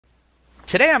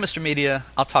Today on Mr. Media,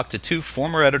 I'll talk to two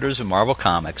former editors of Marvel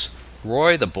Comics,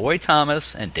 Roy the Boy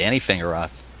Thomas and Danny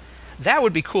Fingeroth. That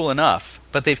would be cool enough,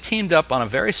 but they've teamed up on a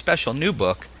very special new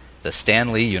book, The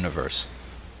Stan Lee Universe.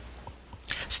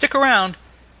 Stick around.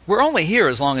 We're only here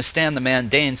as long as Stan the Man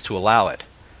deigns to allow it.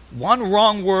 One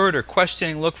wrong word or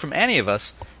questioning look from any of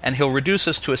us, and he'll reduce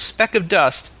us to a speck of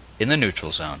dust in the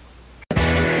neutral zone.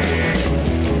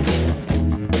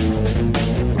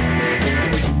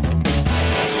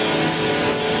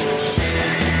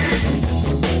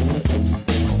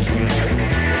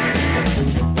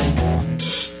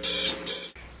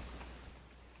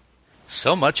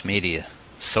 So much media,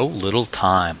 so little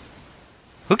time.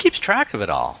 Who keeps track of it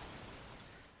all?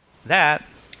 That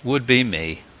would be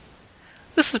me.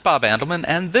 This is Bob Andelman,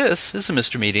 and this is a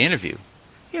Mr. Media interview.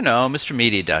 You know,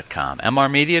 MrMedia.com,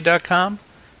 MRmedia.com.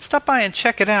 Stop by and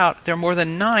check it out. There are more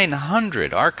than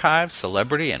 900 archived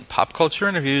celebrity and pop culture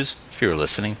interviews for your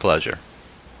listening pleasure.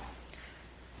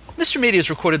 Mr. Media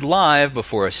is recorded live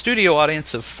before a studio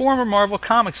audience of former Marvel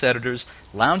Comics editors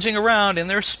lounging around in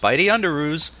their Spidey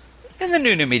Underoos in the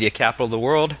new media capital of the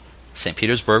world, St.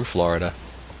 Petersburg, Florida.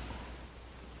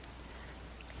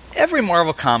 Every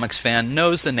Marvel Comics fan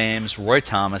knows the names Roy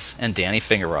Thomas and Danny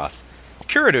Fingeroth,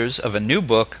 curators of a new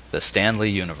book, The Stan Lee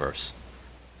Universe.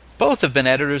 Both have been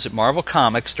editors at Marvel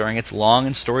Comics during its long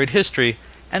and storied history,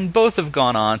 and both have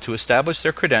gone on to establish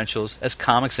their credentials as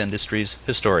comics industry's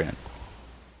historian.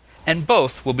 And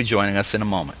both will be joining us in a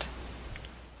moment.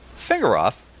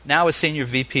 Fingeroth, now a Senior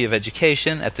VP of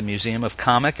Education at the Museum of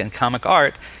Comic and Comic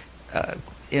Art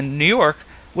in New York,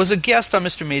 was a guest on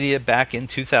Mr. Media back in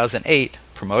 2008,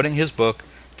 promoting his book,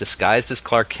 Disguised as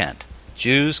Clark Kent,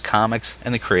 Jews, Comics,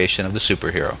 and the Creation of the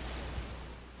Superhero.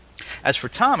 As for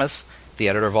Thomas, the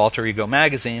editor of Alter Ego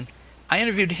magazine, I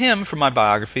interviewed him for my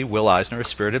biography, Will Eisner: A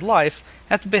Spirited Life,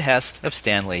 at the behest of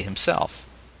Stan Lee himself.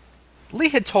 Lee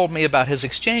had told me about his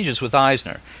exchanges with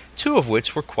Eisner, two of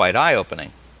which were quite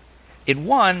eye-opening. In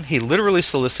one, he literally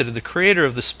solicited the creator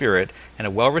of the Spirit and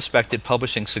a well-respected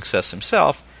publishing success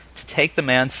himself to take the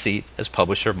man's seat as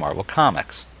publisher of Marvel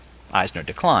Comics. Eisner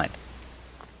declined.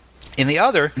 In the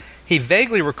other, he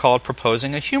vaguely recalled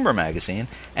proposing a humor magazine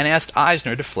and asked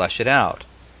Eisner to flesh it out.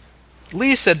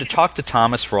 Lee said to talk to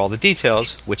Thomas for all the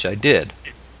details, which I did.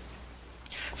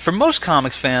 For most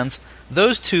comics fans,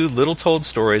 those two little-told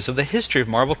stories of the history of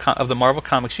the Marvel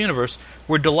Comics universe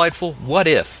were delightful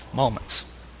what-if moments.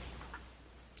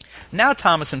 Now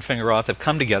Thomas and Fingeroth have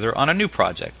come together on a new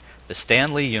project, the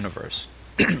Stan Lee Universe,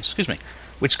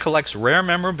 which collects rare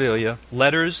memorabilia,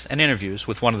 letters, and interviews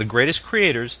with one of the greatest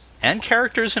creators and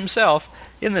characters himself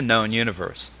in the known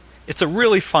universe. It's a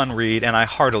really fun read, and I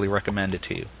heartily recommend it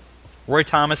to you. Roy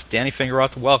Thomas, Danny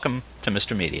Fingeroth, welcome to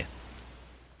Mr. Media.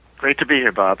 Great to be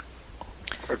here, Bob.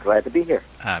 We're glad to be here.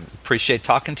 I appreciate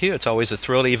talking to you. It's always a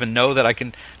thrill to even know that I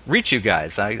can reach you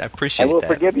guys. I appreciate that. I will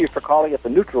forgive you for calling it the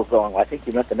neutral zone. I think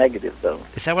you meant the negative zone.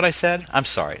 Is that what I said? I'm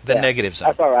sorry. The negative zone.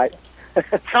 That's all right.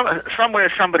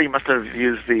 Somewhere somebody must have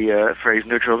used the phrase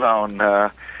neutral zone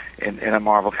in a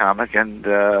Marvel comic, and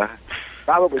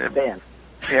probably Stan.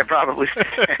 Yeah, probably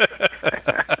Stan.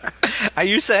 Are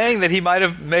you saying that he might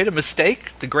have made a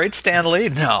mistake, the great Stan Lee?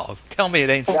 No, tell me it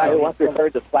ain't so. The guy who once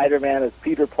referred to Spider-Man as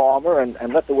Peter Palmer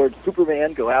and let the word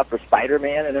Superman go out for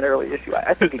Spider-Man in an early issue.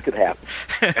 I think it could happen.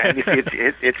 And you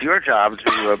see, it's your job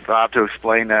to Bob, to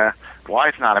explain why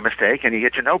it's not a mistake, and you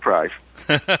get your no prize.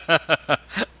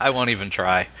 I won't even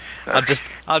try. I'll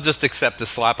just accept a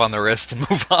slap on the wrist and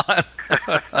move on.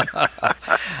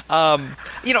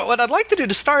 What I'd like to do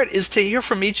to start is to hear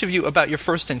from each of you about your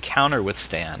first encounter with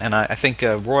Stan. And I think,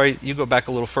 Roy, you go back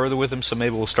a little further with him, so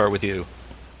maybe we'll start with you.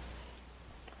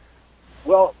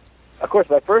 Well, of course,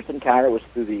 my first encounter was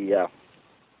through the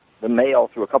mail,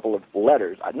 through a couple of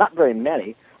letters. Not very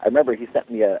many. I remember he sent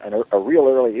me a real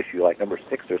early issue, like number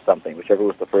 6 or something, whichever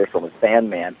was the first one, was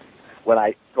Sandman, when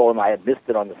I told him I had missed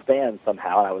it on the stand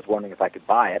somehow, and I was wondering if I could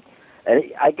buy it.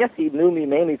 And I guess he knew me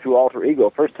mainly through Alter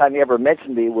Ego. First time he ever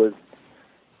mentioned me was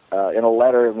in a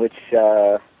letter in which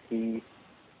he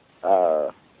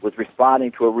was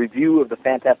responding to a review of the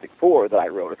Fantastic Four that I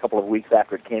wrote a couple of weeks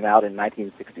after it came out in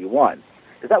 1961.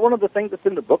 Is that one of the things that's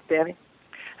in the book, Danny?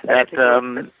 About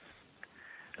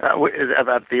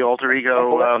the Alter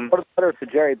Ego... What a letter to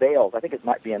Jerry Bales. I think it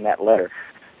might be in that letter.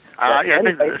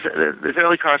 Anyway. There's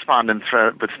early correspondence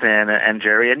with Stan and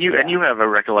Jerry, and you have a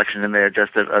recollection in there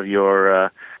just of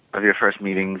your first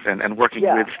meetings and working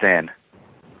with Stan.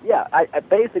 Yeah, I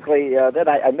basically then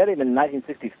I met him in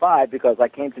 1965 because I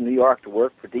came to New York to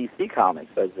work for DC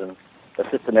Comics as an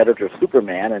assistant editor of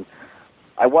Superman, and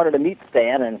I wanted to meet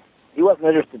Stan, and he wasn't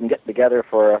interested in getting together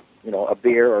for a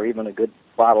beer or even a good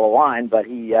bottle of wine, but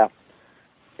he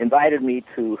invited me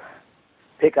to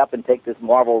pick up and take this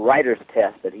Marvel writer's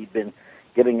test that he'd been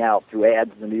giving out through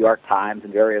ads in the New York Times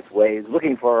in various ways,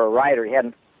 looking for a writer. He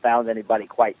hadn't found anybody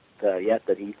quite yet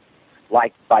that he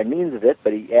liked by means of it,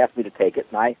 but he asked me to take it,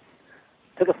 and I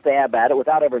took a stab at it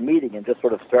without ever meeting him, just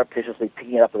sort of surreptitiously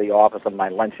picking it up at the office on my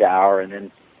lunch hour and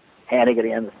then handing it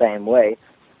in the same way.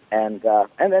 And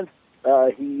then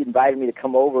he invited me to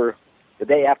come over the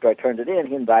day after I turned it in.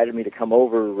 He invited me to come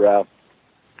over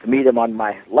to meet him on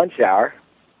my lunch hour.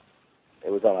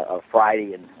 It was on a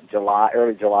Friday in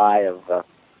early July of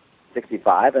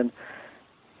 '65, and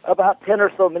about 10 or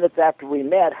so minutes after we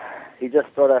met, he just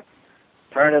sort of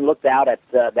turned and looked out at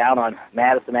down on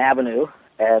Madison Avenue,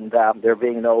 and there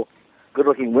being no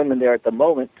good-looking women there at the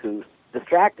moment to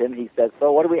distract him, he said,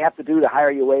 "So what do we have to do to hire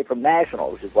you away from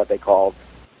National," which is what they called,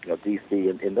 D.C.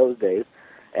 in those days.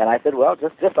 And I said, "Well,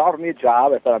 just offer me a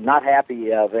job." I said, "I'm not happy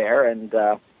there," and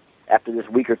after this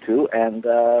week or two, and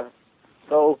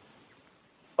so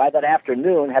by that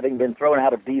afternoon, having been thrown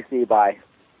out of D.C. by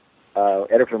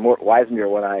editor Mort Weismuir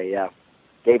when I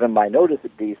gave him my notice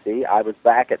at D.C., I was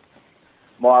back at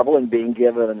Marvel and being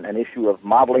given an issue of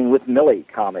Modeling with Millie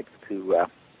comics to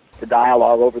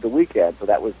dialogue over the weekend. So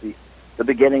that was the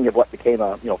beginning of what became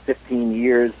 15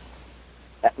 years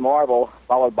at Marvel,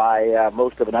 followed by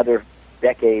most of another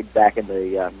decade back in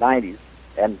the 90s,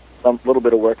 and some little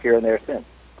bit of work here and there since.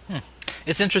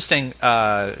 It's interesting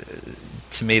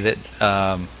to me that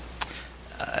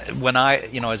when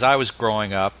as I was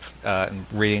growing up and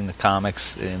reading the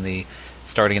comics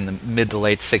starting in the mid to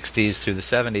late 60s through the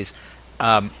 70s,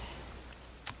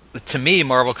 to me,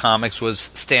 Marvel Comics was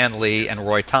Stan Lee and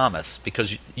Roy Thomas,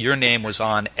 because your name was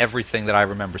on everything that I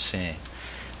remember seeing.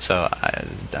 So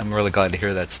I'm really glad to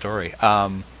hear that story.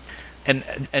 And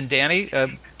Danny,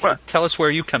 tell us where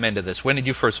you come into this. When did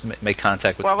you first make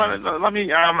contact with Stan? Well, let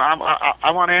me.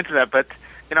 I want to answer that, but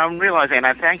I'm realizing, and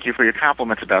I thank you for your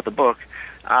compliments about the book.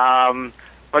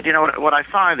 But what I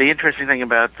find the interesting thing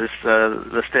about this,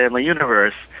 the Stan Lee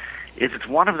universe, is it's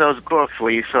one of those books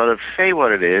where you sort of say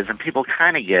what it is, and people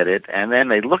kind of get it, and then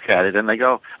they look at it and they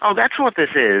go, "Oh, that's what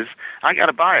this is. I got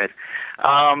to buy it."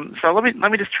 So let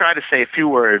me just try to say a few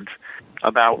words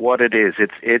about what it is.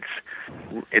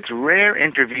 It's rare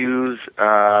interviews,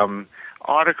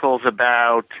 articles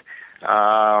about,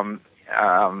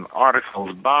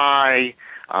 articles by,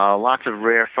 lots of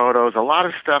rare photos, a lot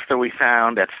of stuff that we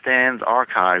found at Stan's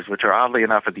archives, which are oddly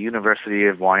enough at the University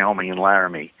of Wyoming in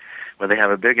Laramie, where they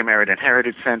have a big American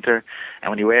Heritage Center.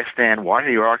 And when you ask Stan, why are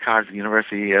your archives at the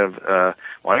University of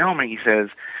Wyoming, he says,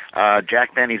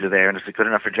 Jack Benny's are there, and if it's good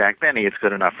enough for Jack Benny, it's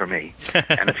good enough for me.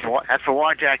 And as for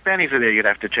why Jack Benny's are there, you'd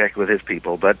have to check with his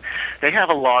people. But they have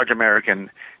a large American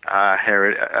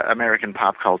American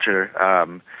pop culture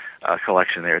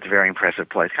collection there. It's a very impressive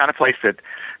place. Kind of place that,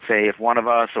 say, if one of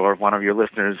us or if one of your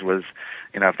listeners was,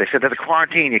 if they said there's a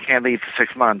quarantine, you can't leave for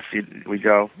 6 months, we'd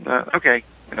go, okay,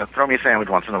 throw me a sandwich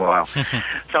once in a while. So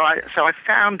I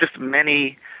found just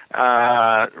many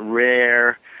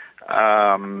rare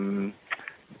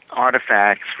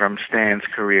artifacts from Stan's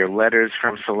career, letters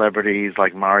from celebrities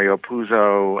like Mario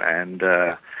Puzo and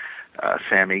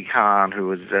Sammy Kahn, who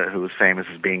was famous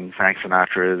as being Frank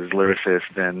Sinatra's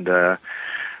lyricist and a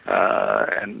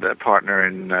partner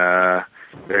in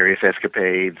various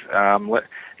escapades.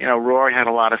 Roy had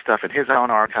a lot of stuff in his own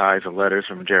archives of letters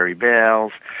from Jerry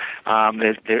Bales.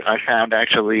 I found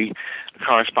actually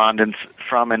correspondence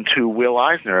from and to Will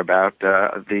Eisner about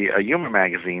the humor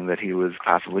magazine that he was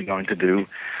possibly going to do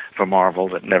for Marvel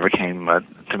that never came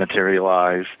to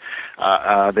materialize.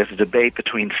 There's a debate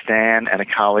between Stan and a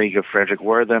colleague of Frederick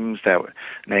Wortham's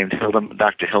named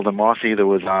Dr. Hilda Mossy that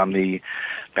was on the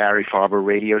Barry Farber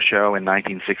radio show in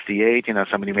 1968.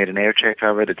 Somebody made an air check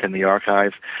of it. It's in the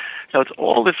archives. So it's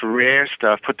all this rare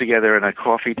stuff put together in a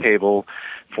coffee table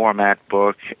format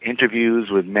book, interviews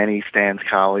with many Stan's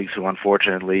colleagues who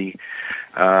unfortunately,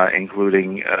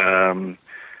 including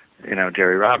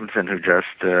Jerry Robinson, who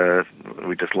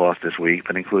we just lost this week,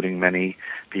 but including many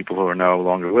people who are no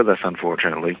longer with us,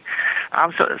 unfortunately.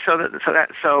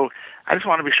 So I just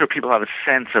want to be sure people have a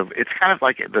sense of, it's kind of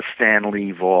like the Stan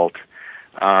Lee vault,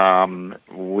 and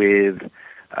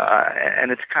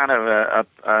it's kind of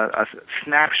a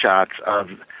snapshots of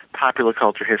popular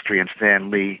culture history and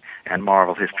Stan Lee and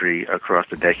Marvel history across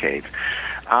the decades.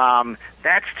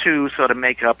 That's to sort of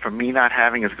make up for me not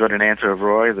having as good an answer of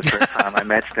Roy the first time I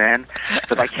met Stan,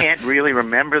 because I can't really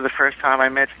remember the first time I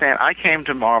met Stan. I came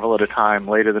to Marvel at a time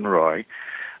later than Roy,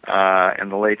 in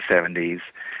the late 70s,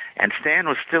 and Stan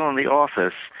was still in the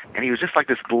office, and he was just like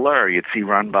this blur you'd see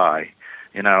run by,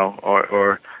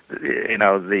 or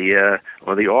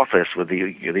the office with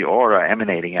the aura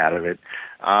emanating out of it.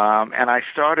 And I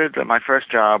started. My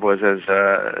first job was as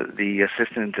the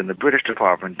assistant in the British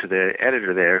department to the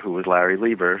editor there, who was Larry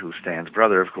Lieber, who's Stan's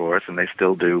brother, of course, and they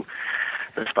still do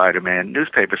the Spider-Man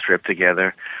newspaper strip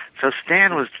together. So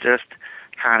Stan was just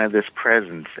kind of this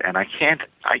presence, and I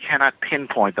cannot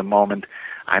pinpoint the moment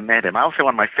I met him. I also,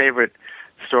 one of my favorite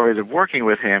stories of working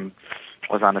with him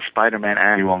was on the Spider-Man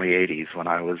annual in the 80s when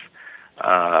I was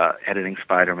editing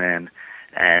Spider-Man,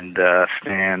 and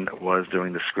Stan was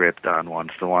doing the script on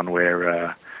once, the one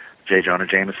where J. Jonah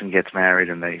Jameson gets married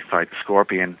and they fight the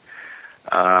Scorpion.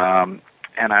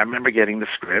 And I remember getting the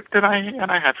script, and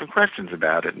I had some questions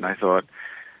about it, and I thought,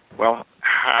 well,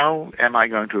 how am I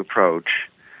going to approach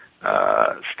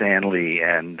Stan Lee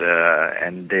and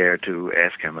dare to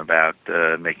ask him about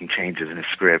making changes in his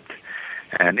script?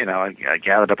 And, I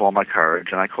gathered up all my courage,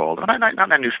 and I called him. And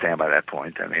I knew Stan by that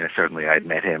point. I mean, certainly I'd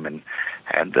met him and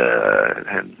had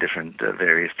different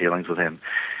various dealings with him.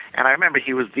 And I remember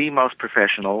he was the most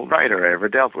professional writer I ever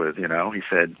dealt with. He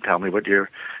said, tell me what your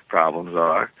problems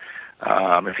are.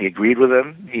 If he agreed with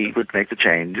them, he would make the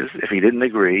changes. If he didn't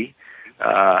agree,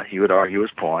 he would argue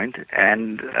his point.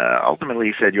 And ultimately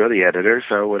he said, you're the editor,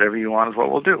 so whatever you want is what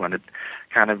we'll do. And it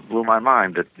kind of blew my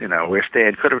mind that, where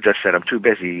Stan could have just said, I'm too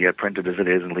busy, printed as it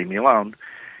is, and leave me alone.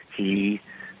 He,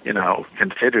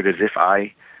 considered as if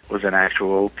I was an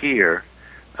actual peer,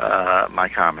 my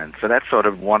comments. So that's sort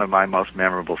of one of my most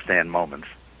memorable Stan moments.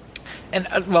 And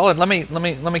let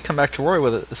me come back to Roy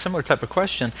with a similar type of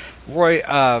question. Roy,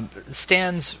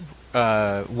 Stan's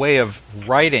way of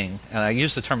writing, and I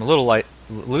use the term a little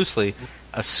loosely,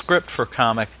 a script for a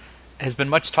comic, has been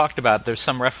much talked about. There's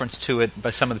some reference to it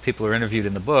by some of the people who are interviewed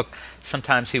in the book.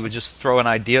 Sometimes he would just throw an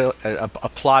idea, a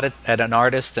plot at an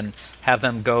artist, and have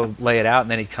them go lay it out,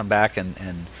 and then he'd come back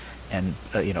and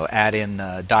add in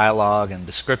dialogue and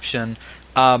description.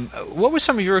 What were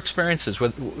some of your experiences?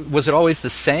 Was it always the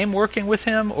same working with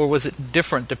him, or was it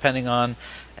different depending on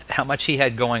how much he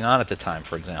had going on at the time,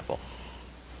 for example?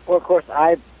 Well, of course,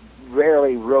 I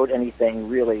rarely wrote anything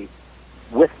really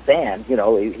with Stan. He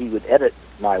would edit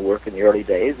my work in the early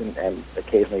days and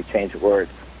occasionally change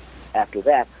words after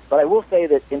that. But I will say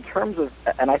that in terms of,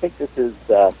 and I think this is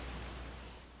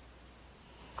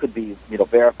could be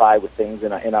verified with things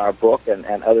in our book and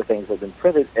other things that have been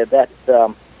printed, that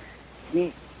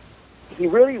he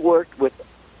really worked with,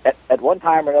 at one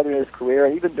time or another in his career,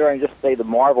 and even during just, say, the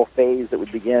Marvel phase that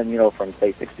would begin, from,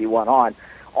 say, 61 on,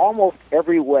 almost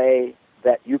every way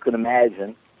that you can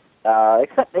imagine,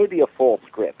 except maybe a full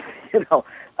script,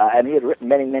 and he had written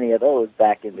many, many of those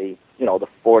back in the, the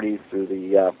 40s through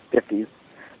the 50s.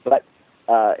 But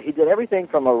he did everything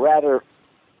from a rather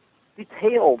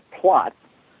detailed plot.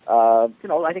 I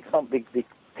think some the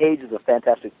pages of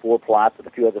Fantastic Four plots and a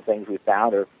few other things we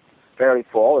found are fairly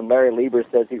full. And Larry Lieber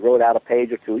says he wrote out a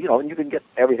page or two, and you can get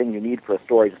everything you need for a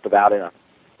story just about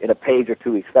in a page or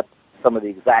two, except some of the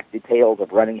exact details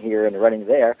of running here and running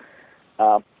there.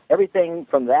 Everything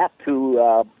from that to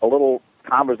a little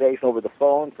conversation over the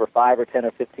phone for 5 or 10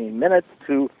 or 15 minutes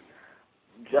to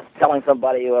just telling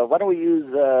somebody, why don't we use,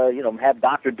 have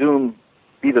Dr. Doom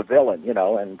be the villain,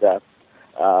 and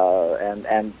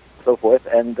so forth,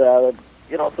 and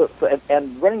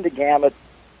and running the gamut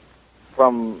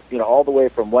from all the way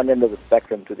from one end of the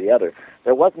spectrum to the other.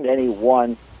 There wasn't any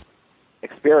one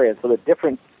experience, so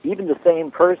that even the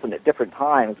same person at different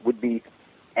times would be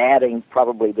adding,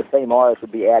 probably the same artist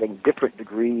would be adding different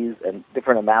degrees and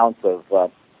different amounts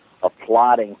of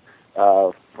plotting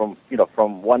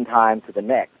from one time to the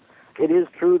next. It is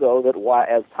true, though, that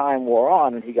as time wore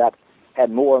on and he had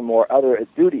more and more other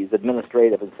duties,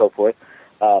 administrative and so forth,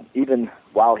 even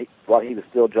while he was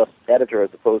still just editor as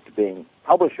opposed to being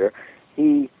publisher,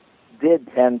 he did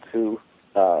tend to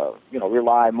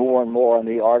rely more and more on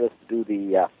the artist to do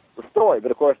the story.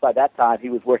 But of course, by that time, he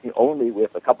was working only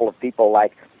with a couple of people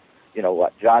like,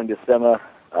 John Buscema,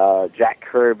 Jack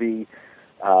Kirby,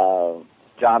 John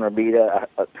Romita,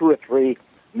 2 or 3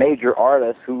 major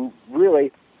artists who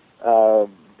really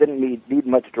didn't need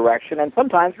much direction, and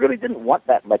sometimes really didn't want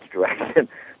that much direction.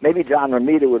 Maybe John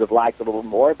Romita would have liked a little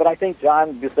more, but I think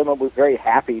John Buscema was very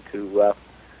happy to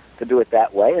do it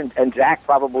that way, and Jack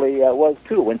probably was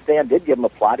too. When Stan did give him a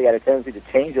plot, he had a tendency to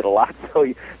change it a lot,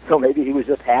 so maybe he was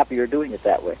just happier doing it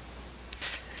that way.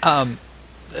 One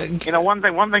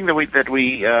thing that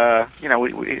we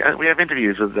have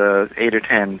interviews with 8 or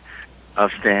 10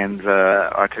 of Stan's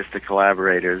artistic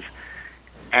collaborators,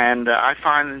 and I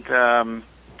find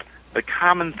the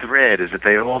common thread is that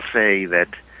they all say that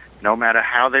no matter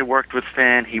how they worked with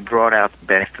Stan, he brought out the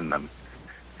best in them.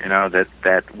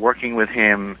 That working with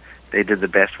him they did the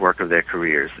best work of their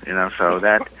careers. So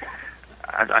that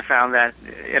I found that,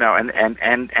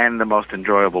 and the most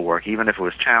enjoyable work, even if it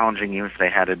was challenging, even if they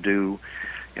had to do,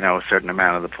 a certain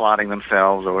amount of the plotting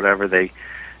themselves or whatever. They,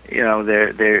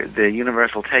 their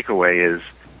universal takeaway is,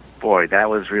 boy, that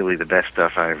was really the best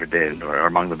stuff I ever did, or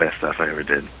among the best stuff I ever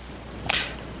did.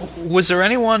 Was there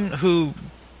anyone who,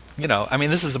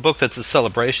 this is a book that's a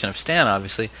celebration of Stan,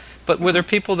 obviously, but were there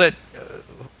people that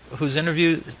whose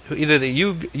interviews, either that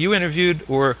you interviewed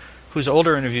or whose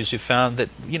older interviews you found that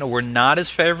were not as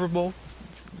favorable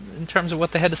in terms of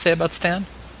what they had to say about Stan?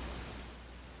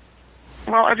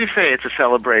 Well, as you say, it's a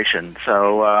celebration.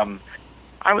 So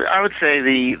I would say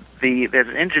there's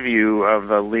an interview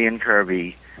of Lee and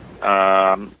Kirby.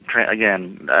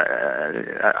 Again,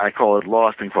 I call it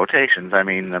lost in quotations. I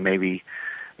mean, maybe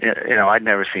I'd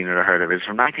never seen it or heard of it. It's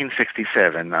from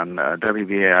 1967 on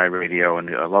WBAI radio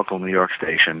in a local New York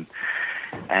station,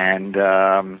 and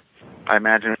I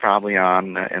imagine it's probably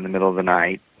on in the middle of the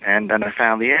night. And then I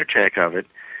found the air check of it,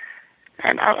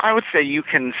 and I would say you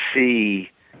can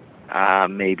see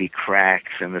maybe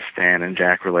cracks in the Stan and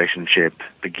Jack relationship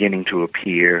beginning to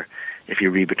appear if you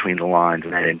read between the lines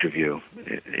in that interview.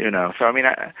 So I mean,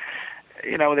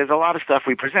 there's a lot of stuff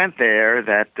we present there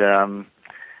that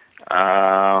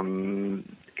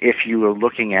if you were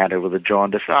looking at it with a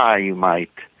jaundiced eye, you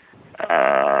might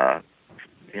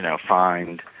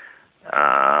find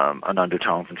an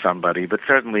undertone from somebody. But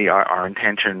certainly our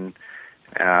intention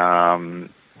in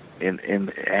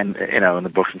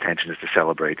the book's intention is to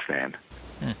celebrate Stan.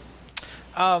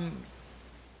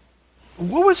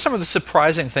 What were some of the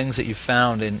surprising things that you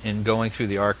found in going through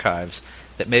the archives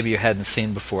that maybe you hadn't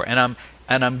seen before? And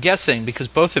I'm guessing, because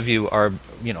both of you are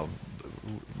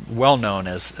well known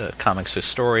as comics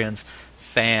historians,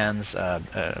 fans.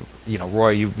 Roy,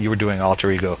 you were doing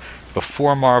Alter Ego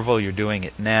before Marvel. You're doing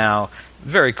it now.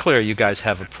 Very clear, you guys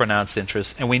have a pronounced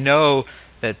interest, and we know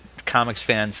that comics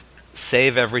fans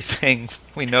save everything.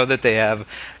 We know that they have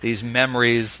these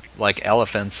memories like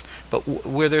elephants. But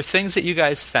were there things that you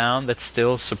guys found that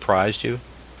still surprised you?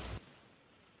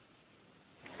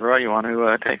 Roy, you want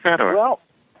to take that? Or? Well,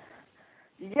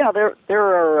 yeah, there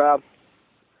are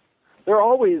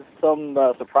always some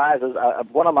surprises.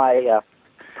 One of my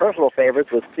personal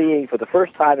favorites was seeing for the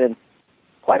first time in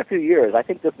quite a few years. I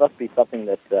think this must be something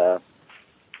that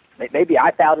maybe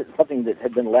I found it something that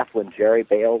had been left when Jerry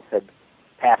Bales had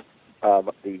passed.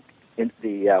 The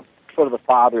sort of the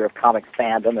father of comics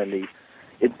fandom and the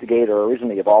instigator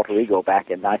originally of Alter Ego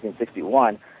back in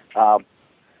 1961,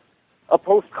 a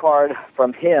postcard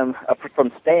from him,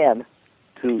 from Stan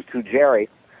to Jerry,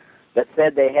 that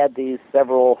said they had these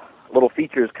several little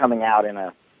features coming out in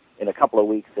a couple of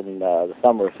weeks in the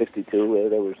summer of '62.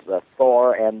 There was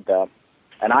Thor and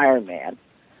an Iron Man,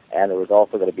 and there was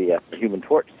also going to be a Human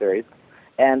Torch series,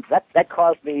 and that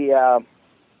caused me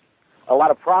a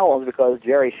lot of problems because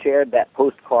Jerry shared that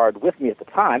postcard with me at the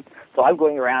time. So I'm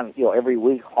going around, every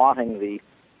week haunting the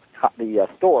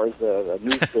stores, the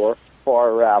news store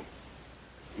for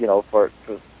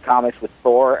comics with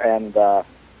Thor and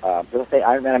did I say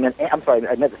Iron Man? I meant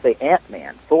to say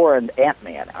Ant-Man. Thor and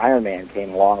Ant-Man. Iron Man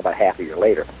came along about half a year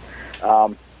later.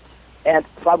 And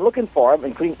so I'm looking for him,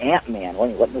 including Ant-Man.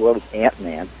 What in the world is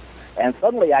Ant-Man? And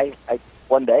suddenly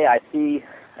one day I see.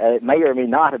 It may or may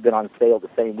not have been on sale the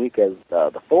same week as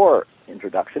the Thor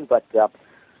introduction, but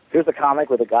here's a comic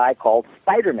with a guy called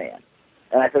Spider-Man.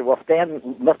 And I said, well, Stan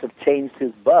must have changed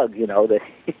his bug, that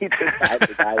he decided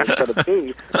the guy was going to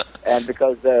be. And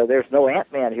because there's no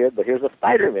Ant-Man here, but here's a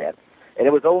Spider-Man. And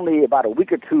it was only about a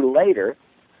week or two later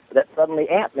that suddenly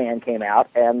Ant-Man came out,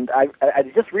 and I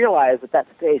just realized at that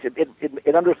stage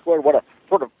it underscored what a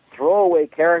sort of throwaway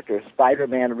character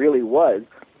Spider-Man really was.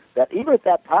 That even at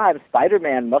that time,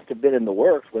 Spider-Man must have been in the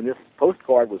works when this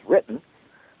postcard was written,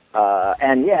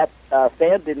 and yet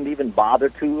Stan didn't even bother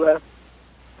to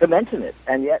mention it.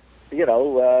 And yet, he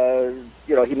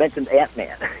mentioned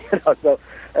Ant-Man. So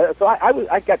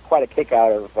I got quite a kick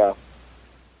out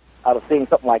of seeing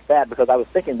something like that, because I was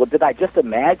thinking, well, did I just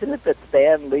imagine it that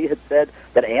Stan Lee had said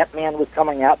that Ant-Man was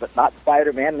coming out but not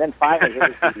Spider-Man? And then finally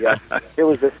there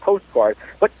was this postcard,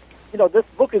 but. This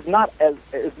book is not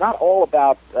all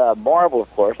about Marvel, of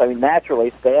course. I mean,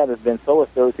 naturally, Stan has been so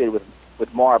associated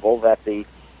with Marvel that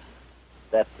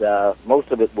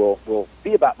most of it will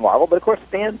be about Marvel. But of course,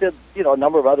 Stan did a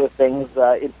number of other things.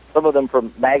 Some of them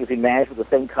from magazine management with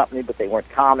the same company, but they weren't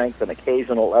comics, and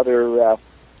occasional other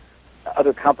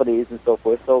companies and so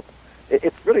forth. So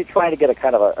it's really trying to get a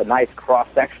kind of a nice cross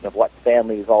section of what Stan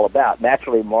Lee is all about.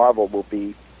 Naturally, Marvel will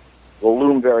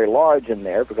loom very large in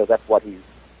there because that's what he's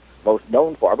most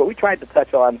known for, but we tried to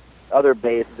touch on other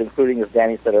bases, including, as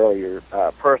Danny said earlier,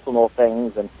 personal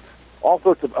things and all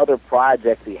sorts of other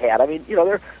projects he had. I mean, there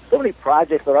are so many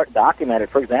projects that aren't documented.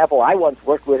 For example, I once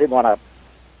worked with him on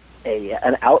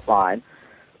an outline,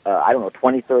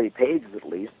 20, 30 pages at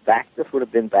least. This would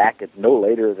have been back at no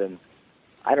later than,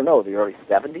 the early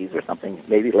 70s or something,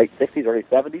 maybe late 60s, early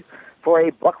 70s, for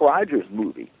a Buck Rogers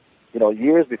movie,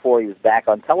 years before he was back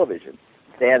on television.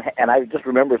 Stan, and I just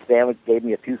remember Stan gave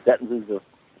me a few sentences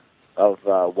of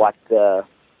what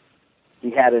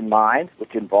he had in mind,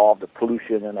 which involved the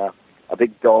pollution and a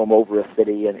big dome over a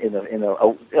city and in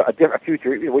a different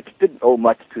future, which didn't owe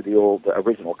much to the old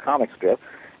original comic strip,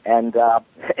 and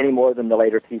any more than the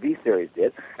later TV series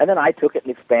did. And then I took it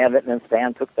and expanded it, and then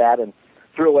Stan took that and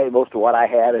threw away most of what I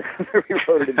had and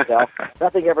rewrote it himself.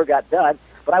 Nothing ever got done,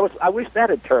 but I wish that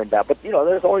had turned out. But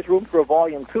there's always room for a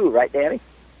volume 2, right, Danny?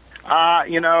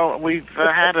 We've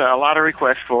had a lot of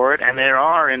requests for it, and there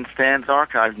are in Stan's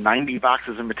archive 90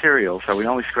 boxes of material, so we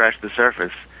only scratched the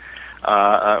surface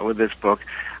with this book.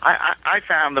 I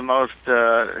found the most,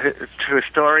 to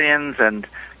historians and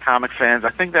comic fans,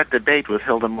 I think that debate with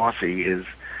Hilda Mossey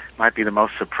might be the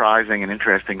most surprising and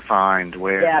interesting find.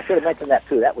 Where I should have mentioned that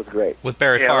too. That was great. With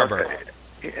Barry Farber.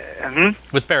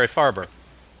 With Barry Farber.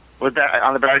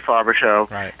 On the Barry Farber show.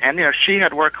 Right. And, she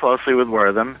had worked closely with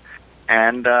Wortham,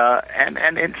 and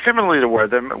similarly to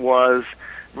Wortham, was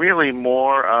really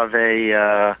more of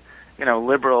a,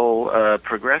 liberal,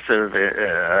 progressive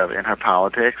in her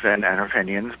politics and her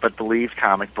opinions, but believed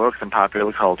comic books and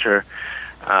popular culture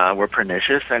were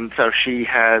pernicious. And so she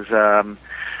has,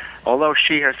 although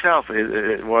she herself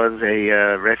was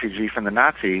a refugee from the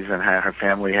Nazis and her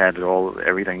family had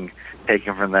everything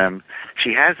taken from them,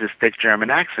 she has this thick German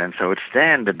accent. So it's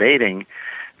Stan debating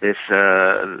this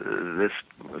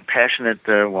passionate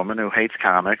woman who hates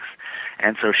comics,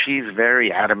 and so she's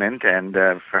very adamant. And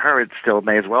for her, it still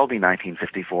may as well be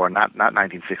 1954, not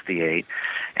 1968.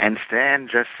 And Stan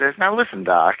just says, "Now listen,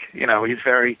 Doc.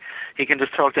 He can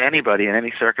just talk to anybody in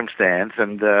any circumstance."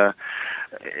 And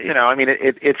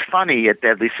it's funny yet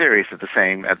deadly serious at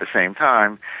the same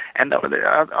time. And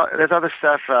there's other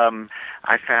stuff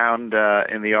I found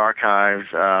in the archives,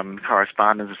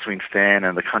 correspondence between Stan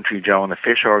and the Country Joe and the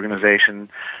Fish organization,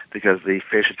 because the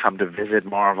Fish had come to visit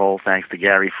Marvel thanks to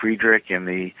Gary Friedrich in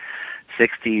the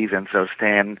 60s, and so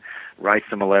Stan writes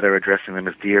them a letter addressing them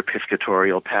as dear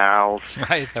piscatorial pals.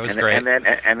 Right, that was great. And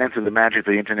then through the magic of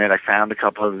the internet, I found a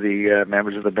couple of the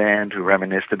members of the band who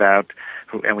reminisced about,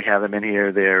 and we have them in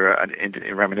here. They're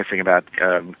reminiscing about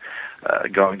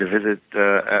going to visit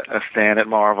a Stan at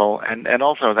Marvel, and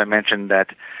also, as I mentioned,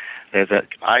 that there's an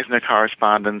Eisner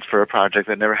correspondence for a project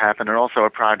that never happened, and also a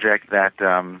project that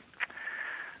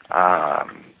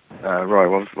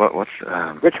Roy, what's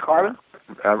Rich Corbin?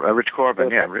 Rich Corbin,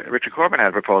 yeah. Richard Corbin had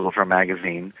a proposal for a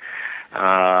magazine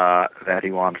that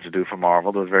he wanted to do for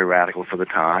Marvel that was very radical for the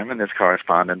time, and there's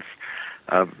correspondence,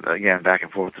 again, back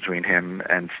and forth between him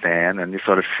and Stan, and you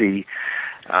sort of see,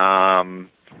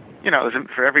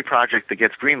 for every project that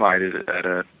gets greenlighted at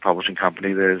a publishing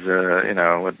company, there's,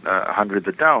 100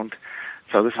 that don't.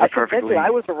 So this is perfectly... I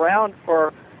was around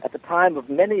at the time of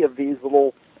many of these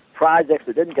little projects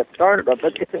that didn't get started, but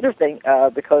it's interesting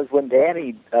because when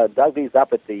Danny dug these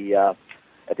up at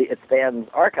Stan's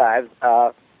archives,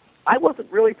 I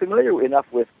wasn't really familiar with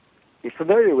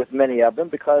many of them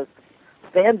because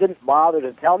Stan didn't bother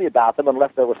to tell me about them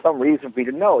unless there was some reason for me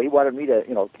to know. He wanted me to,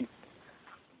 keep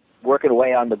working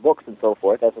away on the books and so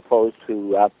forth, as opposed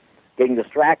to getting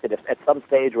distracted. If at some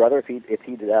stage or other, if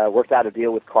he'd worked out a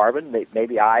deal with Carbon,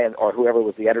 maybe I or whoever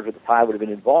was the editor at the time would have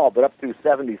been involved. But up through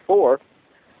 '74.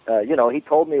 He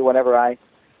told me whenever I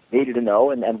needed to know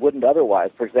and wouldn't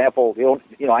otherwise. For example,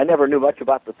 I never knew much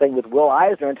about the thing with Will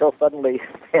Eisner until suddenly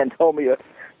Stan told me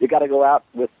you got to go out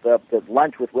with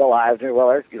lunch with Will Eisner.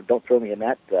 Well, don't throw me in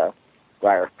that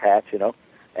briar patch,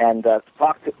 and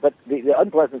talk to. But the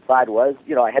unpleasant side was,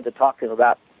 I had to talk to him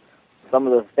about some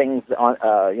of the things on,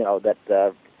 that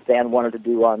Stan wanted to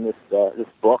do on this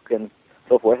book and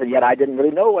so forth. And yet I didn't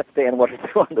really know what Stan wanted to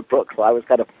do on the book, so I was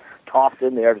kind of tossed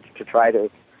in there to try to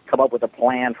come up with a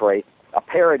plan for a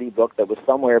parody book that was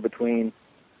somewhere between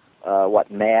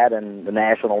Mad and the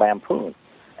National Lampoon,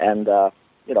 and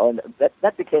and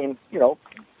that became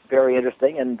very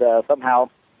interesting, and somehow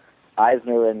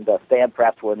Eisner and Stan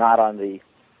perhaps were not on the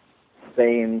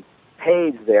same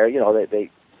page there.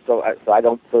 So it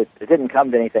didn't come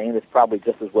to anything. And it's probably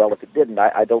just as well if it didn't.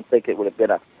 I don't think it would have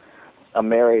been a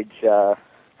marriage. I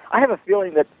have a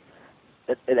feeling that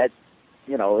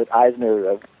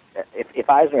Eisner, if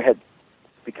Eisner had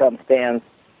become Stan's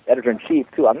editor-in-chief,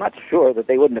 too. I'm not sure that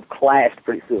they wouldn't have clashed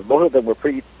pretty soon. Both of them were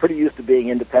pretty used to being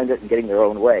independent and getting their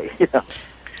own way, you know.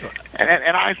 And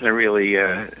Eisner really,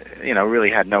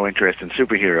 really had no interest in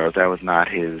superheroes. That was not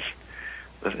his,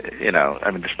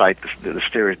 despite the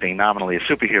series being nominally a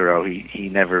superhero, he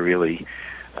never really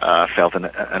felt an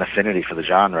affinity for the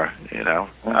genre, you know.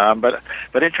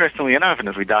 But interestingly enough, and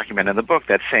as we document in the book,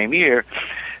 that same year,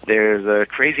 there's a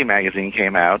Crazy magazine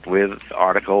came out with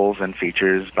articles and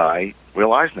features by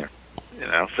Will Eisner, you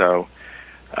know. So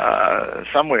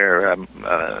somewhere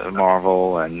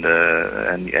Marvel and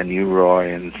you,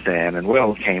 Roy, and Stan and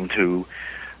Will came to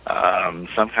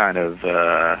some kind of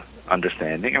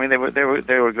understanding. I mean, they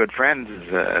were good friends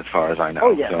as far as I know.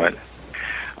 Oh yeah. So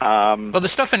well, the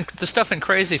stuff in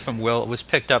Crazy from Will was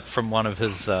picked up from one of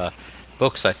his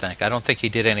books, I think. I don't think he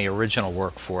did any original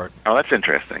work for it. Oh, that's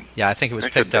interesting. Yeah, I think it was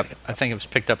picked up. I think it was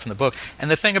picked up from the book. And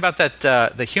the thing about that,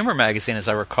 the humor magazine, as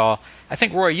I recall, I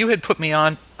think Roy, you had put me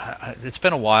on. It's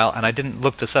been a while, and I didn't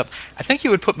look this up. I think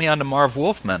you had put me on to Marv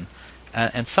Wolfman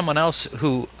and someone else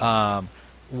who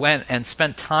went and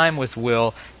spent time with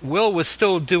Will. Will was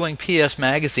still doing PS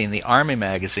Magazine, the Army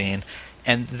magazine,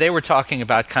 and they were talking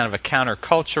about kind of a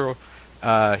countercultural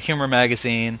humor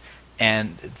magazine,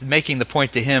 and making the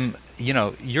point to him, you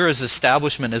know, you're as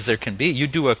establishment as there can be. You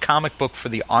do a comic book for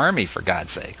the Army, for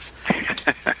God's sakes.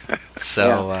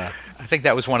 So I think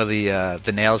that was one of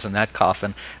the nails in that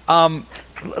coffin.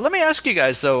 Let me ask you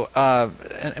guys, though,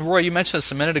 and Roy, you mentioned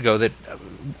this a minute ago, that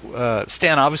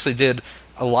Stan obviously did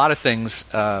a lot of things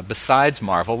besides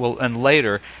Marvel, and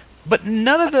later, but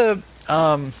none of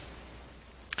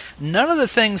the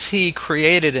things he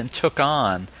created and took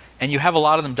on, and you have a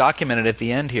lot of them documented at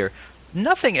the end here,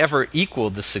 nothing ever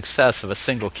equaled the success of a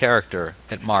single character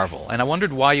at Marvel. And I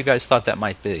wondered why you guys thought that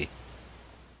might be.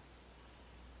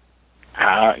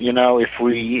 You know,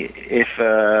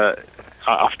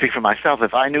 I'll speak for myself.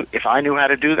 If I knew how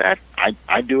to do that,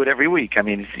 I'd do it every week. I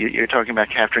mean, you're talking about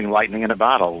capturing lightning in a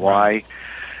bottle. Right.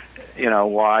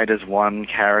 Why does one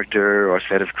character or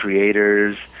set of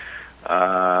creators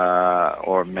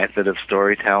or method of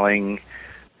storytelling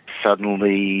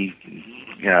suddenly,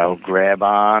 grab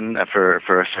on for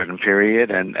a certain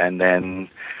period, and then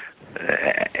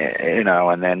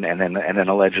and then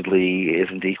allegedly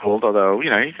isn't equaled? Although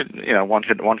one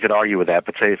could argue with that.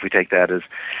 But say if we take that as,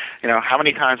 how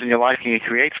many times in your life can you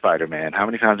create Spider-Man? How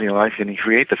many times in your life can you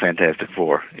create the Fantastic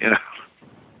Four?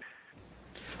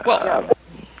 Well,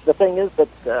 the thing is that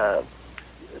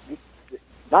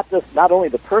not only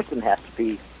the person has to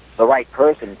be the right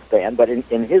person, Stan, but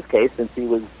in his case, since he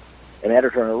was an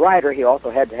editor and a writer, he also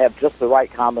had to have just the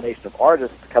right combination of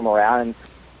artists to come around. And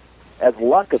as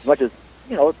luck, as much as,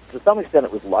 to some extent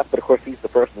it was luck, but of course he's the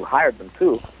person who hired them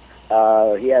too.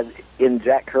 He had in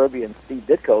Jack Kirby and Steve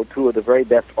Ditko two of the very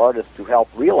best artists to help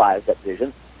realize that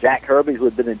vision. Jack Kirby, who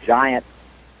had been a giant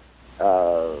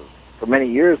for many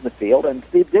years in the field, and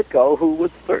Steve Ditko, who was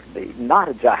certainly not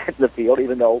a giant in the field,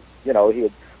 even though, he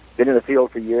had been in the field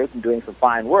for years and doing some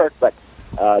fine work, but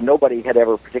nobody had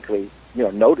ever particularly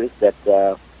noticed that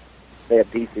they have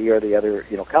DC or the other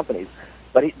companies,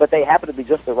 but they happen to be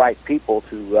just the right people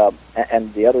to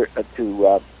and the other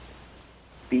to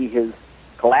be his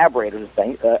collaborators.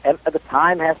 And the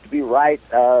time has to be right.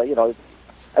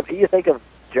 You think of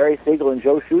Jerry Siegel and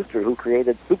Joe Shuster, who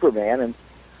created Superman, and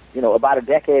about a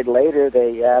decade later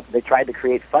they tried to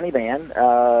create Funny Man,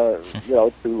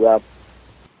 to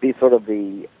be sort of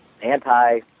the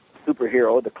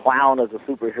anti-superhero, the clown as a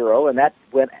superhero, and that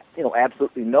went,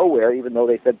 absolutely nowhere, even though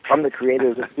they said from the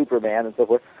creators of Superman and so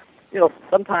forth.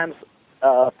 Sometimes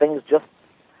things just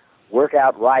work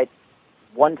out right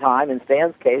one time. In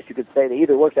Stan's case, you could say they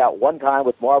either worked out one time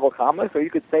with Marvel Comics, or you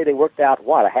could say they worked out,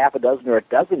 a half a dozen or a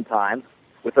dozen times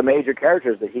with the major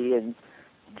characters that he and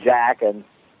Jack and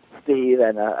Steve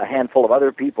and a handful of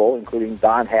other people, including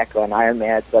Don Heck on Iron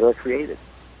Man, etc., created.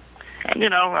 And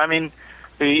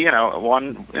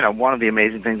one of the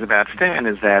amazing things about Stan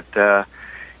is that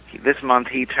this month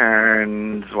he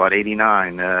turns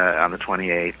 89 on the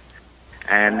 28th,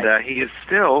 and he is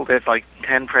still, there's like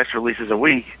 10 press releases a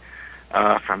week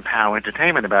from POW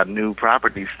Entertainment about new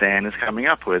properties Stan is coming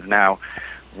up with. Now,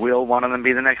 will one of them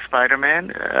be the next Spider-Man?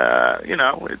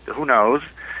 Who knows?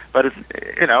 But it's,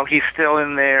 he's still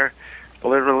in there,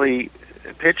 literally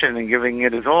pitching and giving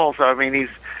it his all. So I mean, he's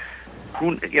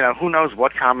who knows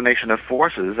what combination of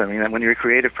forces. I mean, when you're a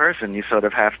creative person, you sort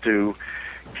of have to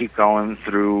keep going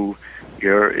through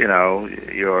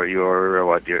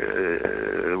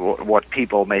what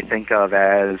people may think of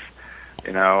as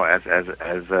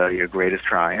your greatest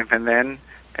triumph, and then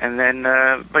And then,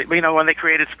 but when they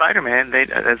created Spider-Man, they,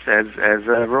 as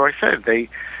Roy said,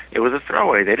 it was a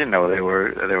throwaway. They didn't know they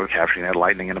were capturing that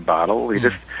lightning in a bottle.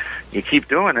 You keep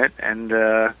doing it,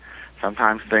 and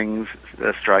sometimes things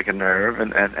strike a nerve,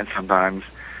 and sometimes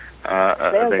they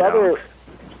don't.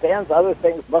 Stan's other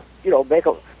things must, make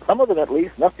some of them at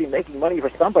least must be making money for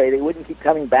somebody. They wouldn't keep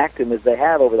coming back to him as they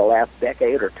have over the last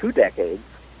decade or 2 decades,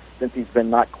 since he's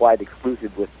been not quite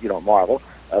exclusive with Marvel.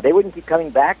 They wouldn't keep coming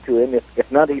back to him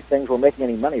if none of these things were making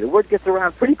any money. The word gets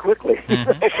around pretty quickly.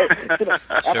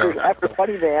 After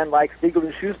Funny Man like Siegel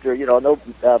and Schuster,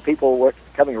 people were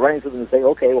coming running to them and saying,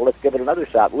 "Okay, well, let's give it another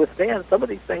shot." But with Stan, some of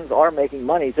these things are making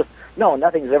money.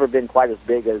 Nothing's ever been quite as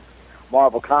big as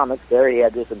Marvel Comics. There he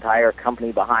had this entire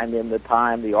company behind him, the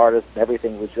time, the artist, and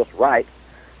everything was just right.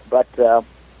 But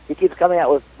he keeps coming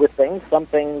out with things. Some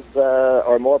things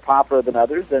are more popular than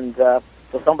others, and so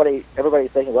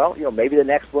everybody's thinking, well, maybe the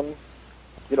next one,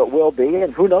 will be,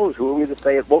 and who knows? Who are we to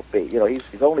say it won't be?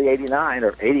 He's only 89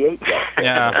 or 88 yet.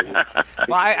 Yeah.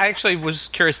 Well, I actually was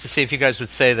curious to see if you guys would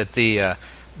say that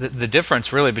the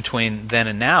difference really between then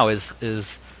and now is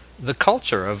the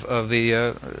culture of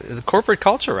the corporate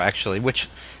culture, actually, which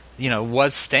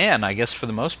was Stan, I guess, for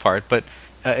the most part, but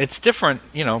it's different,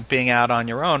 being out on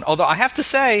your own. Although I have to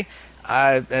say,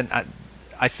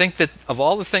 I think that of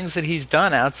all the things that he's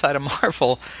done outside of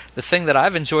Marvel, the thing that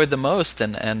I've enjoyed the most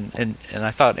and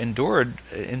I thought endured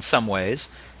in some ways,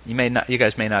 you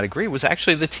guys may not agree, was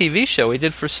actually the TV show he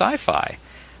did for Sci-Fi.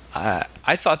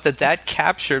 I thought that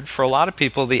captured for a lot of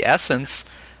people the essence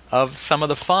of some of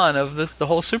the fun of the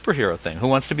whole superhero thing. Who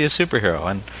wants to be a superhero?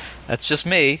 And that's just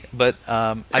me, but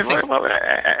I think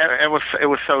it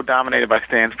was so dominated by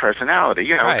Stan's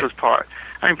personality. Right. It was part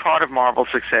of Marvel's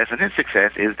success, and his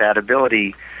success is that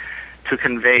ability to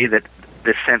convey this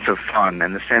sense of fun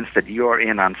and the sense that you're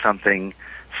in on something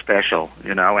special,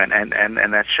 and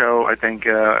that show, I think,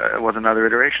 was another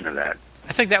iteration of that.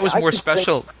 I think that was more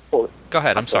special. Go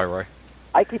ahead. I'm sorry, Roy.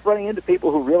 I keep running into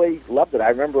people who really loved it. I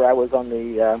remember I was on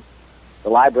the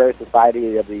Library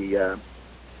Society of the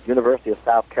University of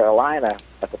South Carolina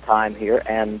at the time here,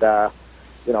 and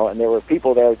and there were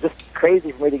people there just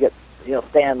crazy for me to get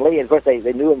Stan Lee. And of course,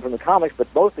 they knew him from the comics, but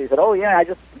mostly said, "Oh yeah, I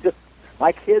just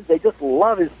my kids, they just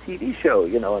love his TV show."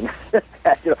 And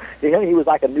to him, he was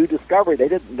like a new discovery. They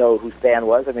didn't know who Stan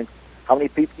was. I mean, how many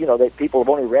people, people have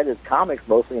only read his comics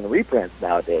mostly in reprints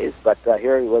nowadays, but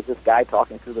here he was, this guy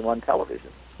talking to them on television.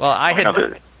 Well, go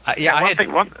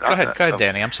ahead,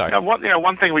 Danny. I'm sorry.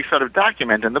 One thing we sort of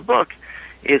document in the book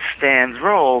is Stan's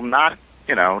role, not as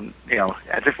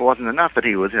if it wasn't enough that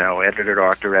he was editor,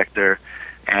 art director,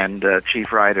 and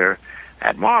chief writer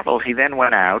at Marvel. He then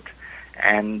went out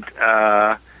and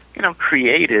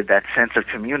created that sense of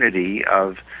community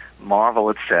of Marvel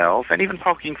itself, and even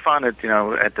poking fun at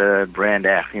the brand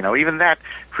F. Even that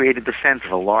created the sense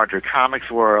of a larger comics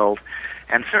world.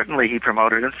 And certainly he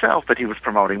promoted himself, but he was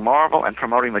promoting Marvel and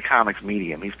promoting the comics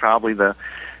medium. He's probably the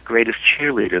greatest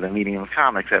cheerleader the medium of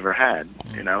comics ever had.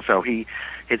 So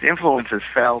his influence is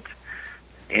felt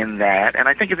in that, and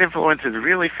I think his influence is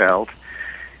really felt.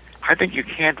 I think you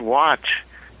can't watch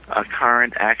a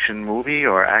current action movie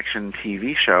or action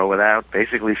TV show without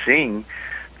basically seeing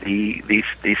these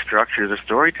structures of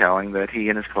storytelling that he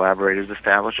and his collaborators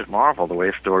established at Marvel. The way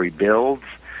a story builds,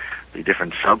 the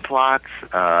different subplots,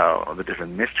 the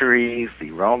different mysteries, the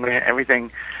romance,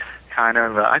 everything. Kind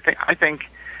of. I think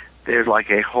there's like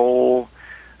a whole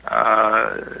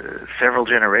several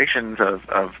generations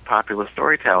of popular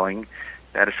storytelling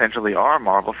that essentially are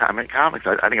Marvel comics.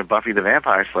 I think of Buffy the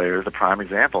Vampire Slayer is the prime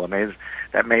example.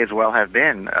 That may as well have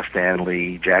been a Stan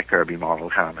Lee, Jack Kirby Marvel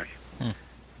comic.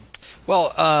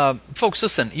 Well, folks,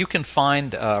 listen, you can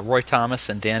find Roy Thomas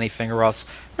and Danny Fingeroth's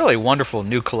really wonderful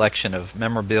new collection of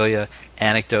memorabilia,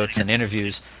 anecdotes, and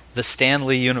interviews, The Stan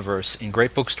Lee Universe, in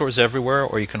great bookstores everywhere,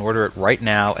 or you can order it right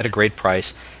now at a great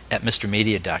price at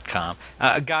MrMedia.com.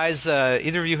 Guys,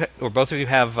 either of you or both of you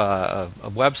have a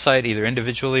website, either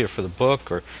individually or for the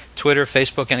book, or Twitter,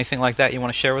 Facebook, anything like that you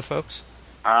want to share with folks?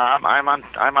 I'm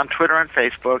on Twitter and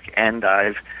Facebook, and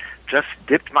I've just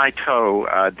dipped my toe.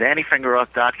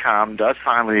 DannyFingeroth.com does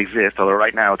finally exist, although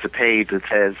right now it's a page that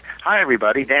says, "Hi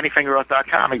everybody,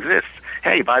 DannyFingeroth.com exists.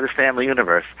 Hey, buy the Stan Lee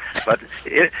Universe." But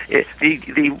the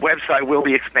website will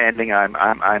be expanding. I'm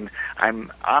on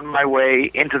my way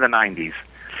into the 90s.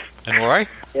 And Roy?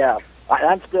 Yeah,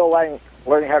 I'm still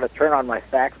learning how to turn on my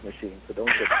fax machine, so don't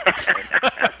get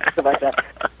like that.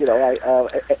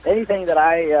 Anything that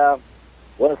I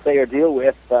want to say or deal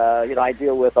with, I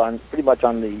deal with pretty much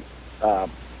on the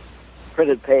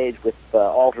printed page with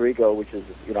Alter Ego, which is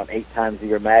an 8 times a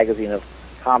year magazine of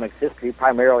comics history,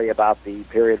 primarily about the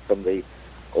period from the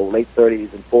late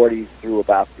 30s and 40s through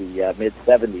about the mid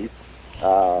 70s,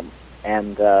 so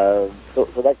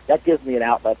that gives me an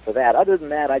outlet for that. Other than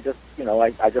that, I just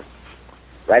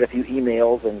write a few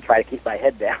emails and try to keep my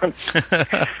head down.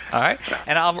 All right,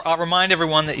 and I'll remind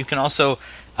everyone that you can also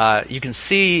you can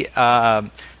see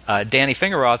Danny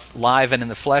Fingeroth live and in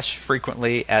the flesh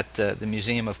frequently at the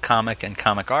Museum of Comic and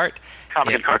Comic Art.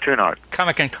 Comic and cartoon art.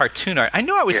 Comic and cartoon art. I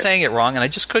knew I was saying it wrong, and I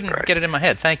just couldn't get it in my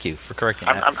head. Thank you for correcting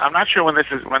that. I'm not sure when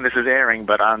this is airing,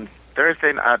 but on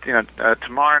Thursday,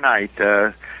 tomorrow night,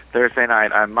 Thursday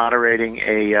night, I'm moderating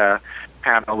a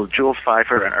panel with Jules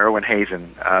Pfeiffer and Erwin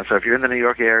Hazen. So if you're in the New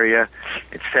York area,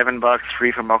 it's $7,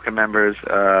 free for MoCA members.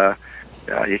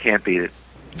 You can't beat it.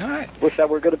 All right. Wish that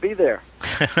we're going to be there.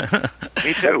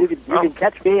 Me too. You can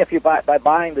catch me if you by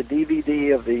buying the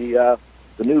DVD of the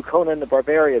new Conan the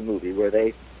Barbarian movie, where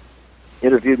they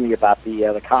interviewed me about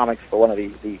the comics for one of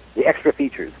the extra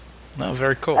features. Oh,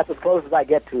 very cool. That's as close as I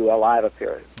get to a live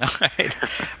appearance. All right.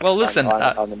 Well, listen,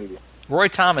 on the media. Roy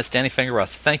Thomas, Danny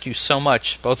Fingeroth, thank you so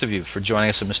much, both of you, for joining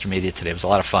us at Mr. Media today. It was a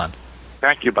lot of fun.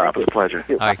 Thank you, Bob. It was a pleasure.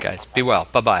 All right, guys. Be well.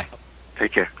 Bye-bye.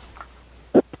 Take care.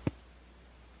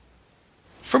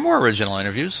 For more original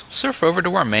interviews, surf over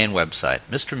to our main website,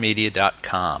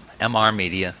 mrmedia.com,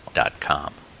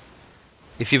 mrmedia.com.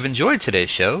 If you've enjoyed today's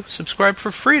show, subscribe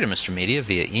for free to Mr. Media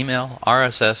via email,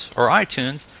 RSS, or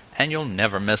iTunes, and you'll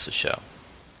never miss a show.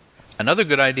 Another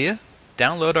good idea?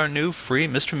 Download our new free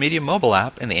Mr. Media mobile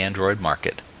app in the Android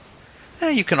market.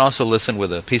 You can also listen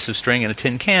with a piece of string and a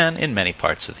tin can in many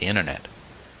parts of the Internet.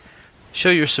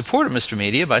 Show your support of Mr.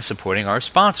 Media by supporting our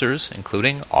sponsors,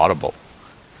 including Audible.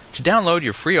 To download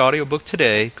your free audiobook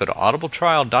today, go to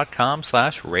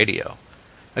audibletrial.com/radio.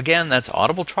 Again, that's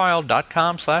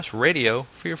audibletrial.com/radio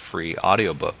for your free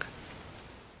audiobook.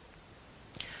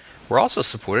 We're also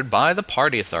supported by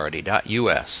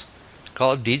thepartyauthority.us.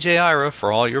 Call DJ Ira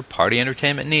for all your party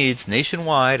entertainment needs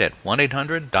nationwide at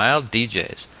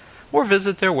 1-800-DIAL-DJs or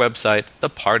visit their website,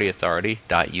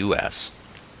 thepartyauthority.us.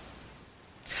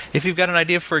 If you've got an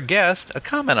idea for a guest, a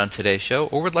comment on today's show,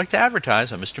 or would like to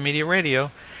advertise on Mr. Media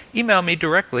Radio, email me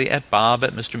directly at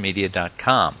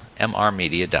bob@mrmedia.com,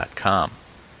 mrmedia.com.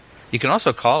 You can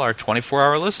also call our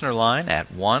 24-hour listener line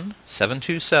at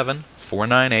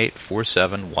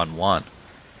 1-727-498-4711.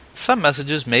 Some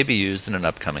messages may be used in an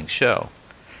upcoming show,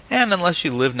 and unless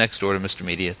you live next door to Mr.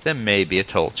 Media, there may be a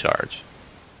toll charge.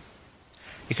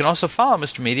 You can also follow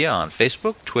Mr. Media on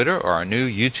Facebook, Twitter, or our new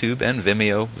YouTube and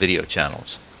Vimeo video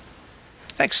channels.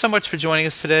 Thanks so much for joining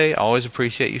us today. I always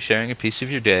appreciate you sharing a piece of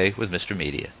your day with Mr.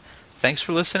 Media. Thanks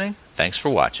for listening. Thanks for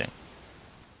watching.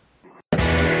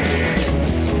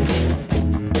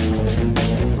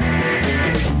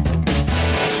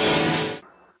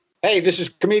 Hey, this is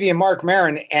comedian Mark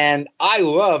Maron, and I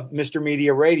love Mr.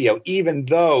 Media Radio, even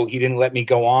though he didn't let me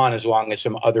go on as long as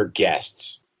some other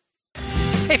guests.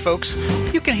 Hey folks,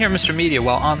 you can hear Mr. Media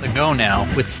while on the go now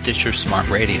with Stitcher Smart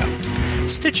Radio.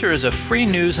 Stitcher is a free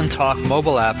news and talk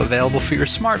mobile app available for your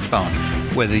smartphone,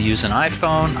 whether you use an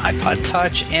iPhone, iPod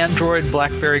Touch, Android,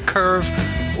 BlackBerry Curve,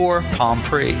 or Palm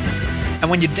Pre. And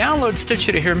when you download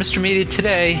Stitcher to hear Mr. Media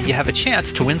today, you have a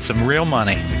chance to win some real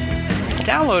money.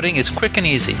 Downloading is quick and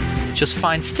easy. Just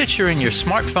find Stitcher in your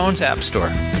smartphone's app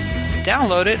store.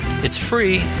 Download it, it's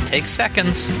free, takes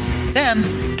seconds. Then,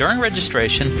 during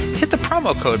registration, hit the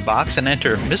promo code box and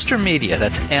enter Mr. Media,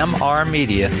 that's MR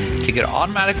Media, to get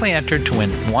automatically entered to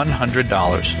win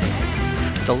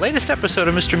 $100. The latest episode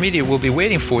of Mr. Media will be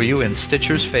waiting for you in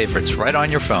Stitcher's favorites right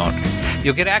on your phone.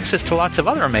 You'll get access to lots of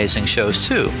other amazing shows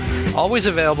too, always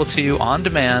available to you on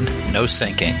demand, no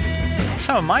syncing.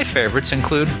 Some of my favorites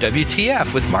include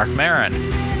WTF with Mark Maron,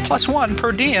 Plus One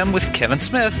Per Diem with Kevin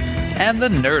Smith, and The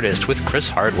Nerdist with Chris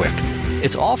Hardwick.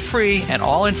 It's all free and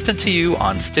all instant to you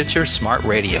on Stitcher Smart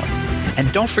Radio.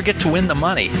 And don't forget to win the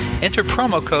money. Enter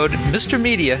promo code Mr.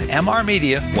 Media, MR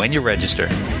Media, when you register.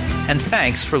 And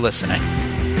thanks for listening.